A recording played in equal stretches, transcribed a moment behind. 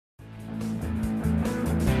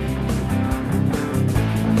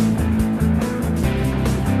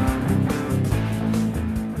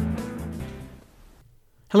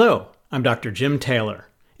Hello, I'm Dr. Jim Taylor,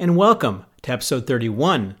 and welcome to episode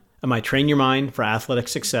 31 of my Train Your Mind for Athletic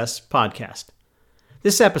Success podcast.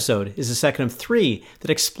 This episode is the second of three that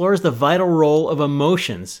explores the vital role of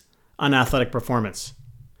emotions on athletic performance.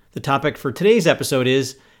 The topic for today's episode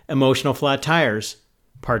is Emotional Flat Tires,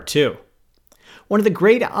 Part 2. One of the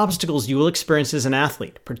great obstacles you will experience as an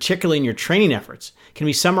athlete, particularly in your training efforts, can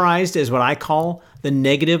be summarized as what I call the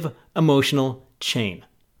negative emotional chain.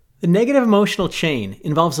 The negative emotional chain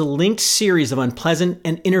involves a linked series of unpleasant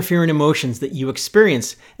and interfering emotions that you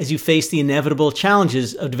experience as you face the inevitable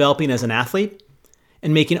challenges of developing as an athlete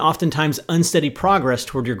and making oftentimes unsteady progress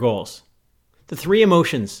toward your goals. The three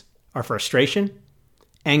emotions are frustration,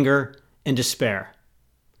 anger, and despair.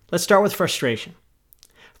 Let's start with frustration.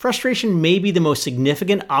 Frustration may be the most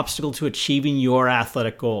significant obstacle to achieving your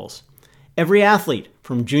athletic goals. Every athlete,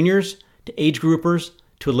 from juniors to age groupers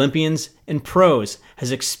to Olympians and pros,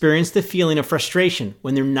 has experienced the feeling of frustration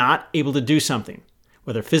when they're not able to do something,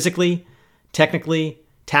 whether physically, technically,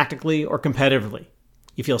 tactically, or competitively.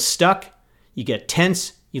 You feel stuck, you get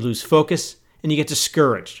tense, you lose focus, and you get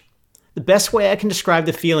discouraged. The best way I can describe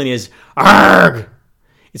the feeling is, ARRGH!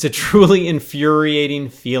 It's a truly infuriating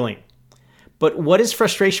feeling. But what is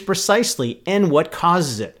frustration precisely, and what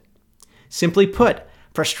causes it? Simply put,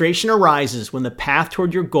 frustration arises when the path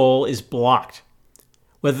toward your goal is blocked.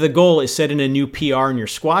 Whether the goal is setting a new PR in your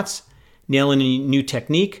squats, nailing a new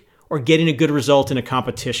technique, or getting a good result in a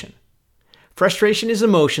competition. Frustration is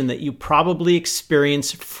emotion that you probably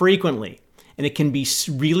experience frequently, and it can be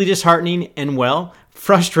really disheartening and,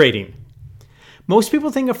 frustrating. Most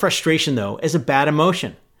people think of frustration, though, as a bad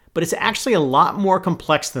emotion, but it's actually a lot more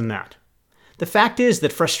complex than that. The fact is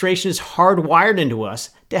that frustration is hardwired into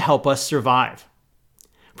us to help us survive.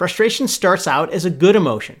 Frustration starts out as a good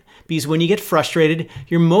emotion, because when you get frustrated,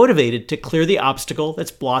 you're motivated to clear the obstacle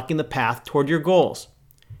that's blocking the path toward your goals.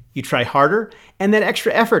 You try harder, and that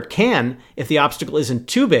extra effort can, if the obstacle isn't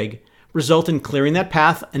too big, result in clearing that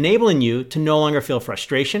path, enabling you to no longer feel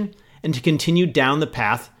frustration and to continue down the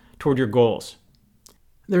path toward your goals.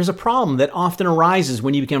 There's a problem that often arises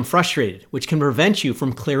when you become frustrated, which can prevent you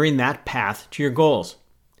from clearing that path to your goals.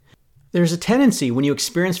 There's a tendency when you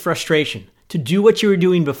experience frustration to do what you were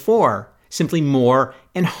doing before, simply more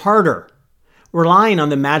and harder, relying on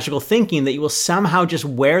the magical thinking that you will somehow just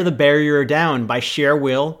wear the barrier down by sheer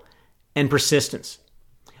will and persistence.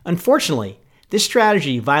 Unfortunately, this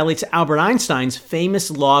strategy violates Albert Einstein's famous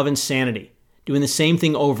law of insanity, doing the same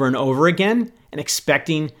thing over and over again and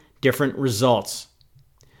expecting different results.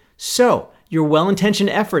 So, your well-intentioned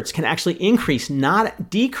efforts can actually increase, not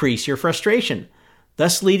decrease, your frustration,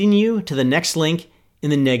 thus leading you to the next link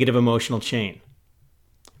in the negative emotional chain.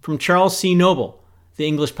 From Charles C. Noble, the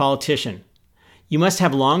English politician, you must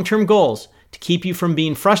have long-term goals to keep you from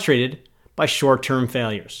being frustrated by short-term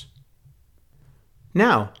failures.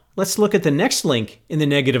 Now, let's look at the next link in the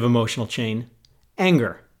negative emotional chain,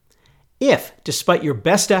 anger. If, despite your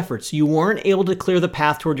best efforts, you weren't able to clear the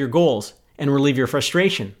path toward your goals and relieve your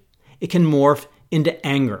frustration, it can morph into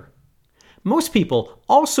anger. Most people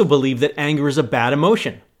also believe that anger is a bad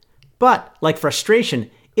emotion, but like frustration,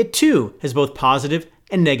 it too has both positive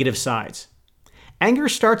and negative sides. Anger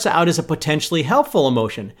starts out as a potentially helpful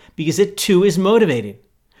emotion because it too is motivating.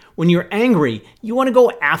 When you're angry, you want to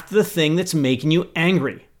go after the thing that's making you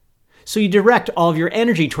angry. So you direct all of your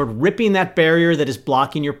energy toward ripping that barrier that is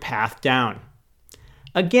blocking your path down.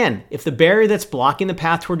 Again, if the barrier that's blocking the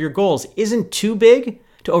path toward your goals isn't too big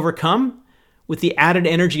to overcome, with the added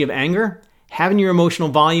energy of anger, having your emotional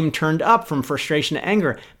volume turned up from frustration to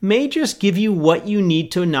anger may just give you what you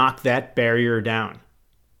need to knock that barrier down.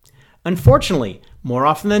 Unfortunately, more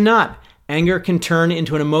often than not, anger can turn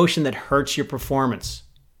into an emotion that hurts your performance.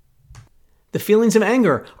 The feelings of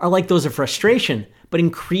anger are like those of frustration, but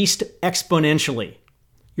increased exponentially.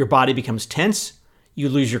 Your body becomes tense, you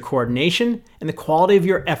lose your coordination, and the quality of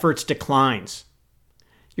your efforts declines.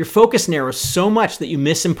 Your focus narrows so much that you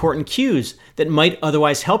miss important cues that might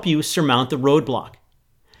otherwise help you surmount the roadblock.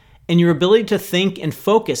 And your ability to think and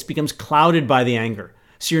focus becomes clouded by the anger,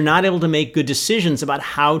 so you're not able to make good decisions about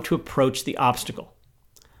how to approach the obstacle.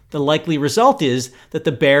 The likely result is that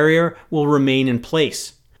the barrier will remain in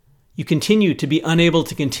place. You continue to be unable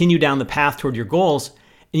to continue down the path toward your goals,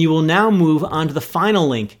 and you will now move on to the final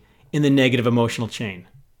link in the negative emotional chain.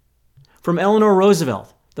 From Eleanor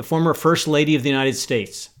Roosevelt, the former First Lady of the United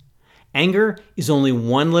States, anger is only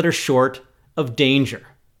one letter short of danger.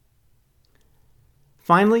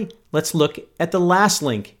 Finally, let's look at the last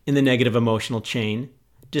link in the negative emotional chain,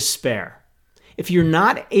 despair. If you're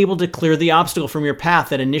not able to clear the obstacle from your path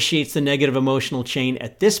that initiates the negative emotional chain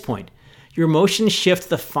at this point, your emotions shift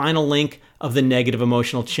the final link of the negative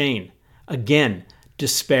emotional chain. Again,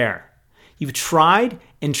 despair. You've tried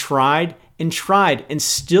and tried and tried and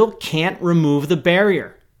still can't remove the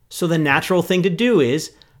barrier. So the natural thing to do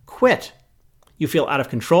is quit. You feel out of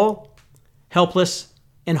control, helpless,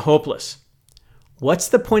 and hopeless. What's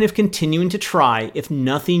the point of continuing to try if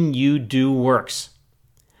nothing you do works?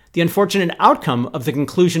 The unfortunate outcome of the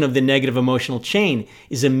conclusion of the negative emotional chain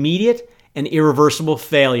is immediate and irreversible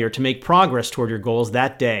failure to make progress toward your goals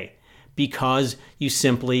that day because you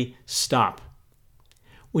simply stop.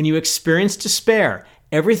 When you experience despair,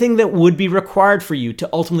 everything that would be required for you to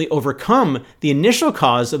ultimately overcome the initial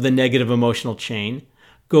cause of the negative emotional chain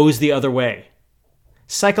goes the other way.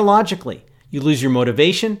 Psychologically, you lose your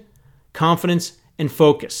motivation, confidence, and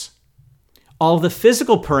focus. All of the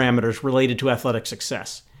physical parameters related to athletic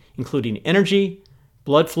success, including energy,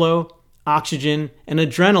 blood flow, oxygen, and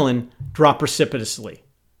adrenaline, drop precipitously.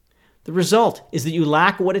 The result is that you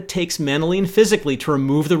lack what it takes mentally and physically to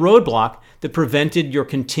remove the roadblock that prevented your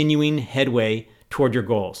continuing headway toward your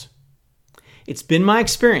goals. It's been my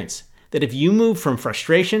experience that if you move from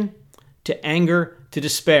frustration to anger to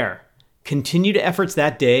despair, continued efforts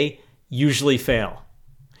that day usually fail.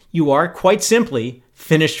 You are, quite simply,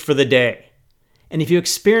 finished for the day. And if you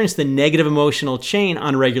experience the negative emotional chain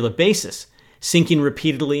on a regular basis, sinking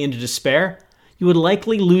repeatedly into despair, you would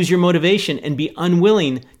likely lose your motivation and be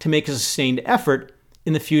unwilling to make a sustained effort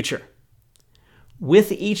in the future.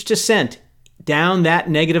 With each descent down that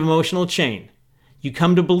negative emotional chain, you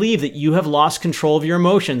come to believe that you have lost control of your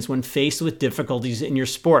emotions when faced with difficulties in your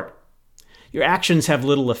sport. Your actions have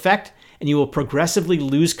little effect, and you will progressively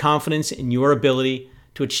lose confidence in your ability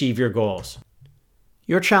to achieve your goals.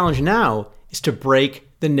 Your challenge now is to break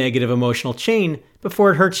the negative emotional chain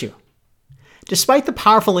before it hurts you. Despite the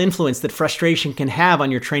powerful influence that frustration can have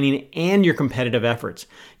on your training and your competitive efforts,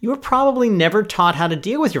 you were probably never taught how to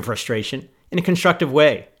deal with your frustration in a constructive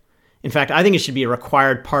way. In fact, I think it should be a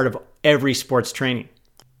required part of every sports training.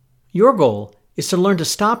 Your goal is to learn to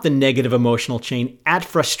stop the negative emotional chain at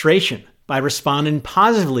frustration by responding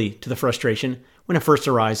positively to the frustration when it first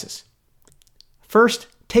arises. First,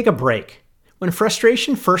 take a break. When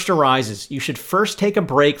frustration first arises, you should first take a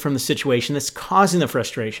break from the situation that's causing the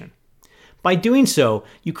frustration. By doing so,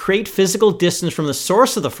 you create physical distance from the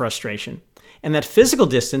source of the frustration, and that physical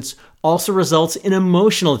distance also results in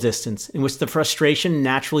emotional distance in which the frustration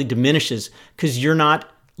naturally diminishes because you're not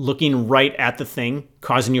looking right at the thing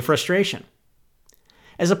causing you frustration.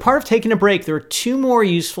 As a part of taking a break, there are two more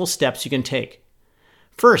useful steps you can take.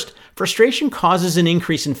 First, frustration causes an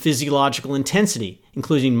increase in physiological intensity,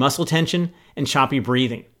 including muscle tension and choppy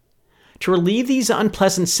breathing. To relieve these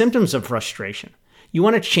unpleasant symptoms of frustration, you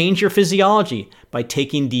want to change your physiology by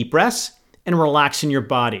taking deep breaths and relaxing your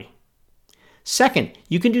body. Second,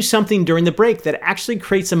 you can do something during the break that actually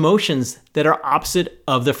creates emotions that are opposite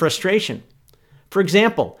of the frustration. For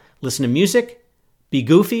example, listen to music, be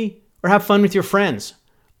goofy, or have fun with your friends,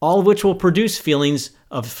 all of which will produce feelings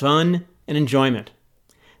of fun and enjoyment.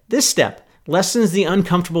 This step lessens the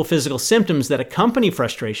uncomfortable physical symptoms that accompany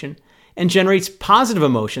frustration and generates positive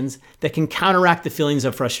emotions that can counteract the feelings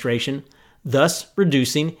of frustration, thus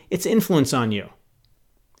reducing its influence on you.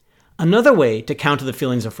 Another way to counter the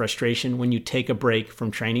feelings of frustration when you take a break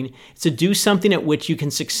from training is to do something at which you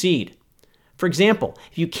can succeed. For example,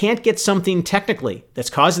 if you can't get something technically that's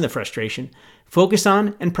causing the frustration, focus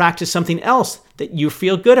on and practice something else that you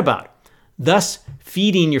feel good about, thus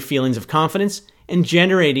feeding your feelings of confidence and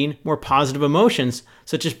generating more positive emotions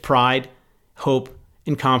such as pride, hope,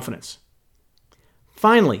 and confidence.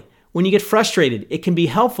 Finally, when you get frustrated, it can be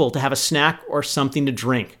helpful to have a snack or something to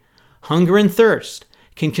drink. Hunger and thirst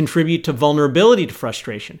can contribute to vulnerability to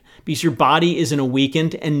frustration because your body is in a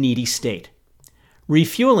weakened and needy state.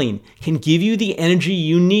 Refueling can give you the energy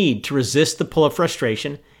you need to resist the pull of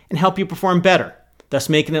frustration and help you perform better, thus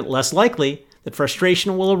making it less likely that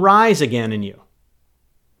frustration will arise again in you.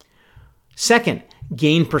 Second,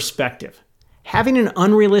 gain perspective. Having an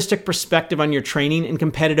unrealistic perspective on your training and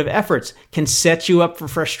competitive efforts can set you up for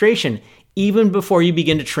frustration even before you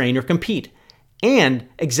begin to train or compete, and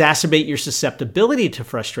exacerbate your susceptibility to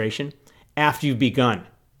frustration after you've begun.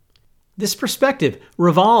 This perspective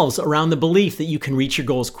revolves around the belief that you can reach your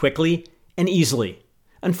goals quickly and easily.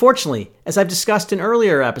 Unfortunately, as I've discussed in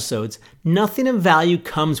earlier episodes, nothing of value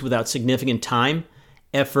comes without significant time,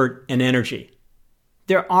 effort, and energy.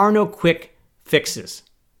 There are no quick fixes.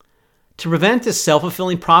 To prevent this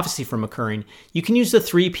self-fulfilling prophecy from occurring, you can use the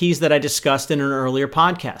 3 Ps that I discussed in an earlier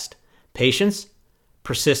podcast: patience,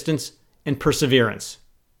 persistence, and perseverance.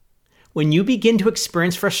 When you begin to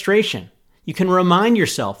experience frustration, you can remind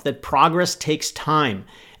yourself that progress takes time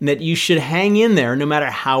and that you should hang in there no matter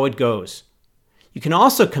how it goes. You can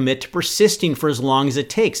also commit to persisting for as long as it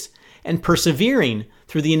takes and persevering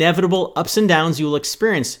through the inevitable ups and downs you will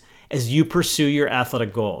experience as you pursue your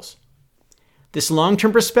athletic goals. This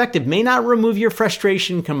long-term perspective may not remove your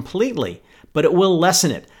frustration completely, but it will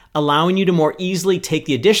lessen it, allowing you to more easily take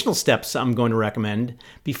the additional steps I'm going to recommend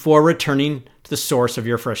before returning to the source of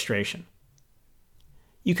your frustration.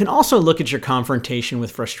 You can also look at your confrontation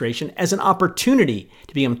with frustration as an opportunity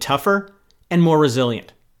to become tougher and more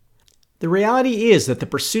resilient. The reality is that the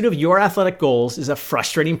pursuit of your athletic goals is a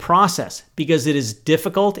frustrating process because it is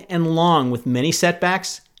difficult and long with many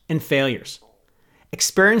setbacks and failures.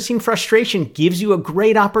 Experiencing frustration gives you a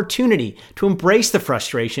great opportunity to embrace the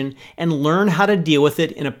frustration and learn how to deal with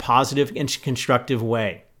it in a positive and constructive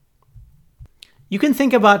way. You can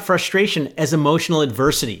think about frustration as emotional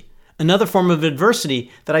adversity, another form of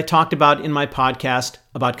adversity that I talked about in my podcast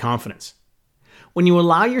about confidence. When you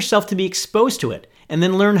allow yourself to be exposed to it and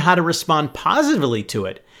then learn how to respond positively to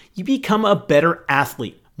it, you become a better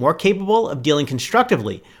athlete, more capable of dealing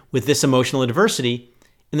constructively with this emotional adversity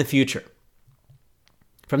in the future.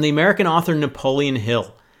 From the American author Napoleon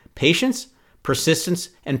Hill, patience, persistence,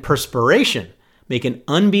 and perspiration make an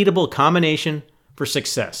unbeatable combination for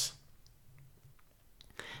success.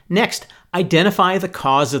 Next, identify the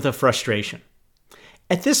cause of the frustration.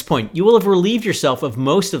 At this point, you will have relieved yourself of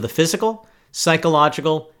most of the physical,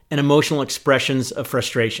 psychological, and emotional expressions of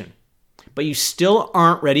frustration. But you still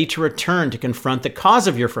aren't ready to return to confront the cause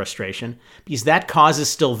of your frustration because that cause is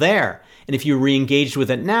still there. And if you re-engaged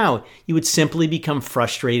with it now, you would simply become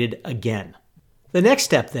frustrated again. The next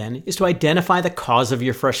step then is to identify the cause of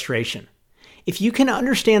your frustration. If you can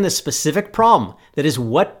understand the specific problem that is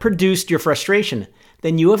what produced your frustration,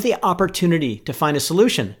 then you have the opportunity to find a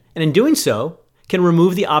solution, and in doing so, can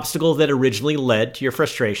remove the obstacle that originally led to your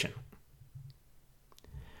frustration.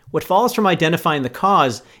 What follows from identifying the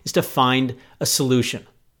cause is to find a solution.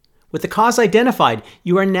 With the cause identified,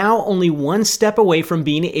 you are now only one step away from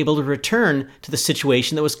being able to return to the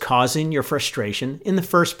situation that was causing your frustration in the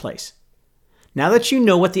first place. Now that you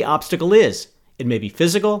know what the obstacle is, it may be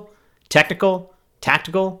physical, technical,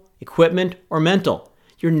 tactical, equipment, or mental,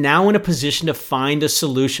 you're now in a position to find a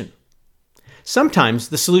solution. Sometimes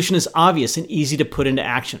the solution is obvious and easy to put into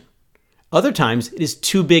action. Other times it is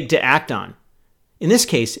too big to act on. In this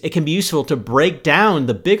case, it can be useful to break down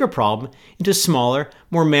the bigger problem into smaller,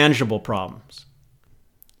 more manageable problems.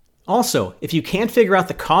 Also, if you can't figure out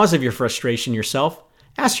the cause of your frustration yourself,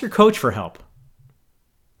 ask your coach for help.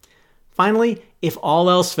 Finally, if all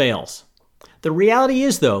else fails. The reality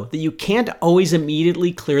is, though, that you can't always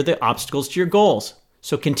immediately clear the obstacles to your goals,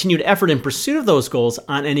 so continued effort in pursuit of those goals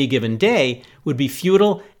on any given day would be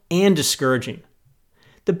futile and discouraging.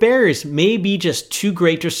 The barriers may be just too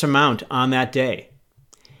great to surmount on that day.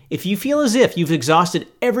 If you feel as if you've exhausted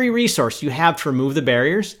every resource you have to remove the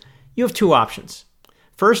barriers, you have two options.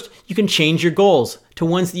 First, you can change your goals to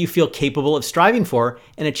ones that you feel capable of striving for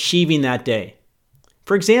and achieving that day.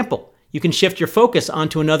 For example, you can shift your focus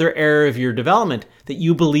onto another area of your development that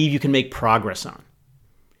you believe you can make progress on.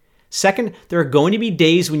 Second, there are going to be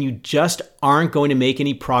days when you just aren't going to make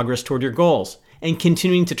any progress toward your goals, and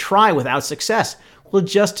continuing to try without success will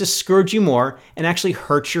just discourage you more and actually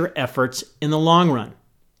hurt your efforts in the long run.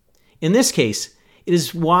 In this case, it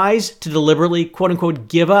is wise to deliberately, quote-unquote,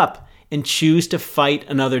 give up and choose to fight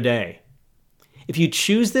another day. If you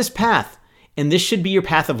choose this path, and this should be your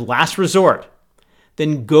path of last resort,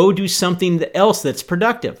 then go do something else that's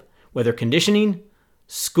productive, whether conditioning,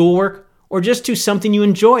 schoolwork, or just do something you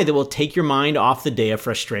enjoy that will take your mind off the day of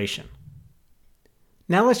frustration.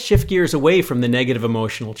 Now let's shift gears away from the negative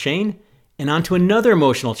emotional chain and onto another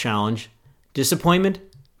emotional challenge, disappointment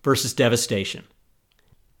versus devastation.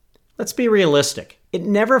 Let's be realistic. It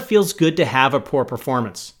never feels good to have a poor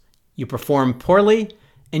performance. You perform poorly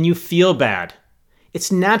and you feel bad.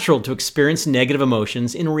 It's natural to experience negative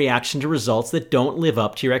emotions in reaction to results that don't live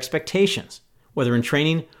up to your expectations, whether in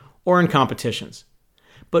training or in competitions.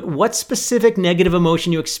 But what specific negative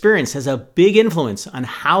emotion you experience has a big influence on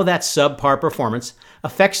how that subpar performance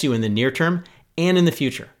affects you in the near term and in the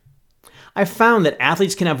future. I've found that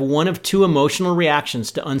athletes can have one of two emotional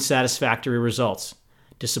reactions to unsatisfactory results: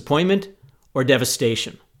 disappointment or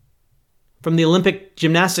devastation. From the Olympic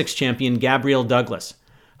gymnastics champion Gabrielle Douglas,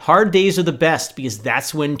 hard days are the best because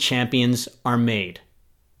that's when champions are made.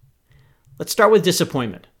 Let's start with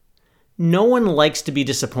disappointment. No one likes to be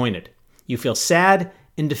disappointed. You feel sad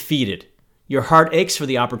and defeated. Your heart aches for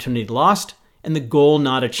the opportunity lost and the goal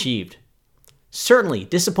not achieved. Certainly,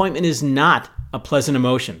 disappointment is not a pleasant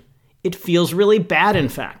emotion. It feels really bad, in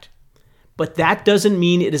fact. but that doesn't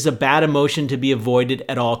mean it is a bad emotion to be avoided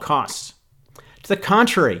at all costs. To the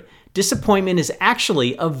contrary, disappointment is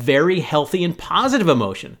actually a very healthy and positive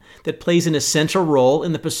emotion that plays an essential role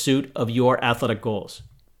in the pursuit of your athletic goals.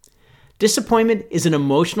 Disappointment is an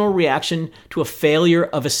emotional reaction to a failure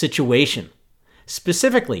of a situation,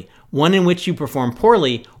 specifically one in which you perform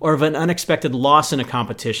poorly or of an unexpected loss in a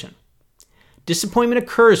competition. Disappointment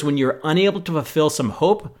occurs when you're unable to fulfill some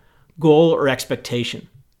hope, goal, or expectation.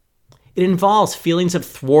 It involves feelings of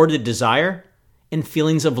thwarted desire and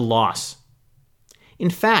feelings of loss. In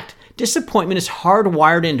fact, disappointment is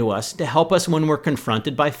hardwired into us to help us when we're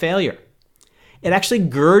confronted by failure. It actually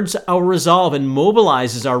girds our resolve and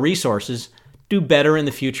mobilizes our resources to do better in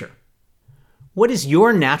the future. What is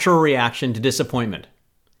your natural reaction to disappointment?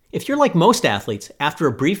 If you're like most athletes, after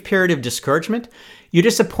a brief period of discouragement, your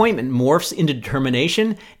disappointment morphs into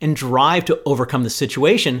determination and drive to overcome the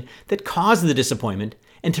situation that caused the disappointment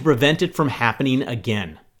and to prevent it from happening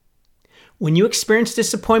again. When you experience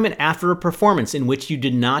disappointment after a performance in which you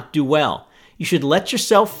did not do well, you should let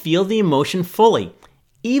yourself feel the emotion fully,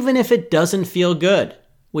 even if it doesn't feel good,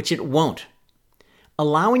 which it won't.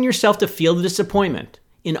 Allowing yourself to feel the disappointment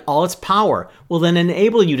in all its power will then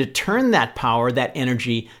enable you to turn that power, that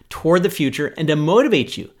energy, toward the future and to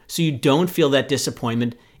motivate you so you don't feel that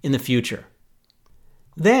disappointment in the future.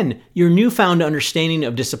 Then, your newfound understanding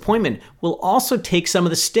of disappointment will also take some of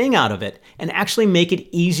the sting out of it and actually make it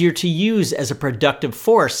easier to use as a productive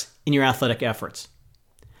force in your athletic efforts.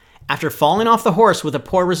 After falling off the horse with a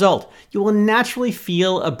poor result, you will naturally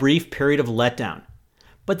feel a brief period of letdown.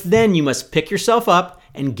 But then you must pick yourself up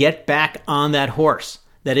and get back on that horse.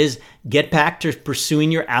 That is, get back to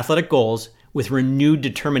pursuing your athletic goals with renewed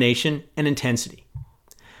determination and intensity.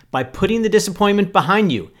 By putting the disappointment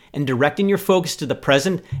behind you and directing your focus to the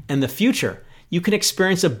present and the future, you can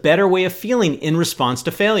experience a better way of feeling in response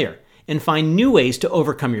to failure and find new ways to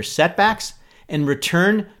overcome your setbacks and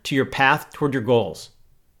return to your path toward your goals.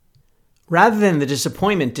 Rather than the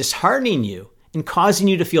disappointment disheartening you and causing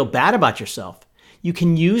you to feel bad about yourself, you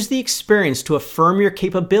can use the experience to affirm your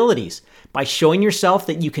capabilities by showing yourself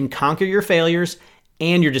that you can conquer your failures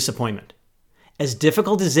and your disappointment. As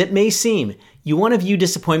difficult as it may seem, you want to view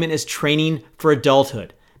disappointment as training for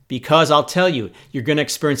adulthood, because I'll tell you, you're going to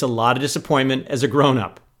experience a lot of disappointment as a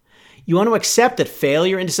grown-up. You want to accept that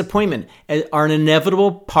failure and disappointment are an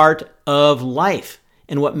inevitable part of life,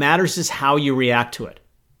 and what matters is how you react to it.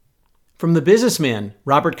 From the businessman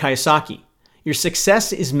Robert Kiyosaki, your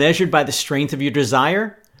success is measured by the strength of your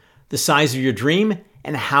desire, the size of your dream,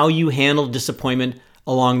 and how you handle disappointment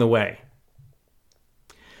along the way.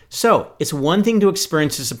 So, it's one thing to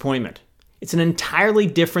experience disappointment. It's an entirely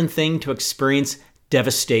different thing to experience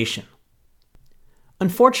devastation.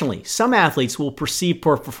 Unfortunately, some athletes will perceive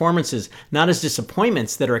poor performances not as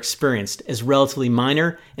disappointments that are experienced as relatively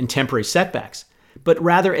minor and temporary setbacks, but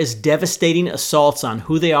rather as devastating assaults on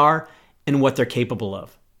who they are and what they're capable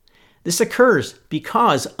of. This occurs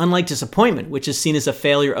because, unlike disappointment, which is seen as a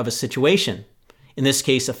failure of a situation, in this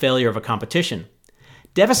case a failure of a competition,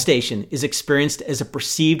 devastation is experienced as a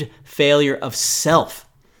perceived failure of self,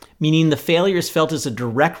 meaning the failure is felt as a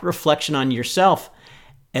direct reflection on yourself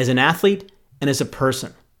as an athlete and as a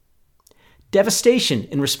person. Devastation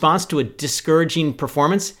in response to a discouraging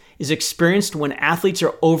performance is experienced when athletes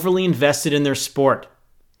are overly invested in their sport.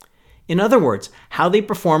 In other words, how they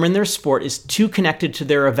perform in their sport is too connected to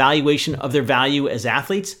their evaluation of their value as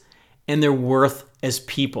athletes and their worth as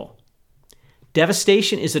people.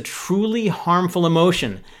 Devastation is a truly harmful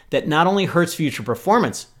emotion that not only hurts future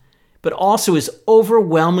performance, but also is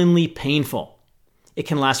overwhelmingly painful. It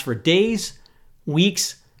can last for days,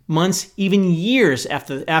 weeks, months, even years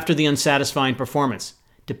after the unsatisfying performance,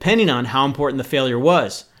 depending on how important the failure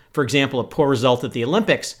was. For example, a poor result at the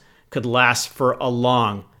Olympics could last for a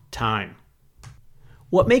long time.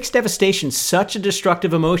 What makes devastation such a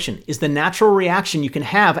destructive emotion is the natural reaction you can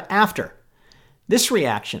have after. This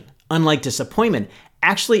reaction, unlike disappointment,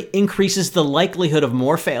 actually increases the likelihood of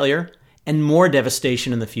more failure and more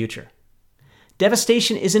devastation in the future.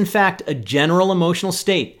 Devastation is in fact a general emotional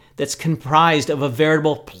state that's comprised of a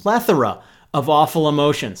veritable plethora of awful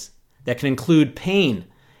emotions that can include pain,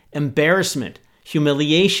 embarrassment,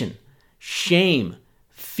 humiliation, shame,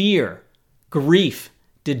 fear, grief,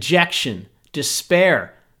 dejection,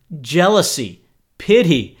 despair, jealousy,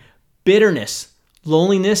 pity, bitterness,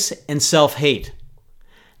 loneliness, and self-hate.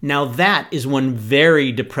 Now that is one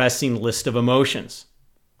very depressing list of emotions.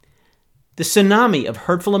 The tsunami of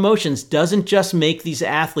hurtful emotions doesn't just make these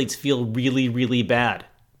athletes feel really, really bad.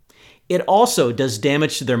 It also does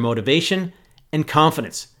damage to their motivation and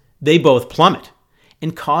confidence. They both plummet.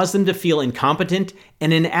 and cause them to feel incompetent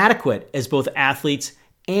and inadequate as both athletes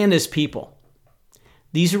and as people.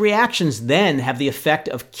 These reactions then have the effect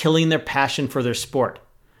of killing their passion for their sport.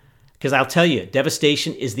 Because I'll tell you,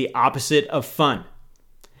 devastation is the opposite of fun.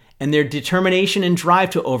 And their determination and drive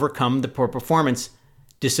to overcome the poor performance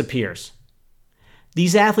disappears.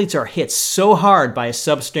 These athletes are hit so hard by a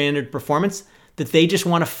substandard performance that they just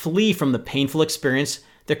want to flee from the painful experience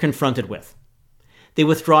they're confronted with. They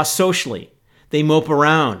withdraw socially, they mope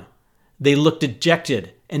around, they look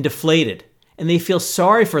dejected and deflated, and they feel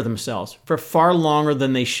sorry for themselves for far longer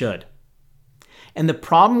than they should. And the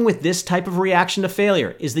problem with this type of reaction to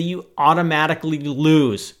failure is that you automatically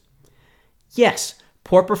lose. Yes,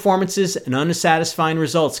 poor performances and unsatisfying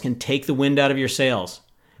results can take the wind out of your sails,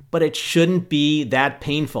 but it shouldn't be that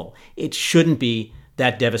painful. It shouldn't be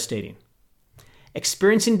that devastating.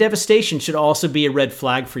 Experiencing devastation should also be a red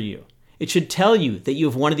flag for you. It should tell you that you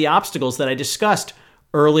have one of the obstacles that I discussed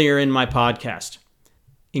earlier in my podcast,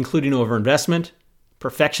 including overinvestment,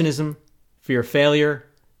 perfectionism, fear of failure,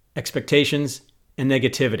 expectations, and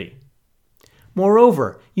negativity.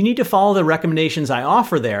 Moreover, you need to follow the recommendations I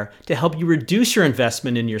offer there to help you reduce your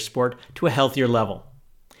investment in your sport to a healthier level.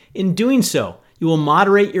 In doing so, you will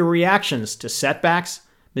moderate your reactions to setbacks,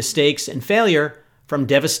 mistakes, and failure from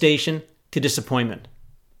devastation to disappointment.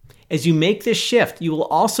 As you make this shift, you will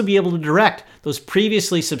also be able to direct those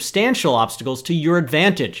previously substantial obstacles to your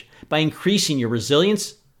advantage by increasing your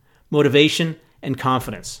resilience, motivation, and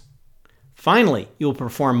confidence. Finally, you will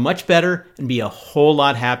perform much better and be a whole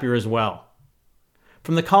lot happier as well.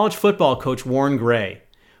 From the college football coach Warren Gray,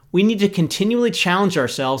 we need to continually challenge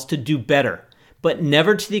ourselves to do better, but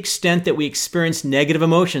never to the extent that we experience negative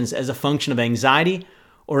emotions as a function of anxiety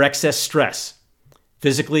or excess stress,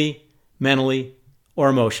 physically, mentally, or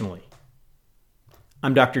emotionally.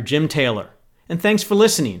 I'm Dr. Jim Taylor, and thanks for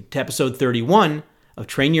listening to episode 31 of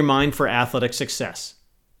Train Your Mind for Athletic Success.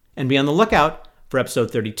 And be on the lookout for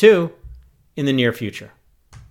episode 32 in the near future.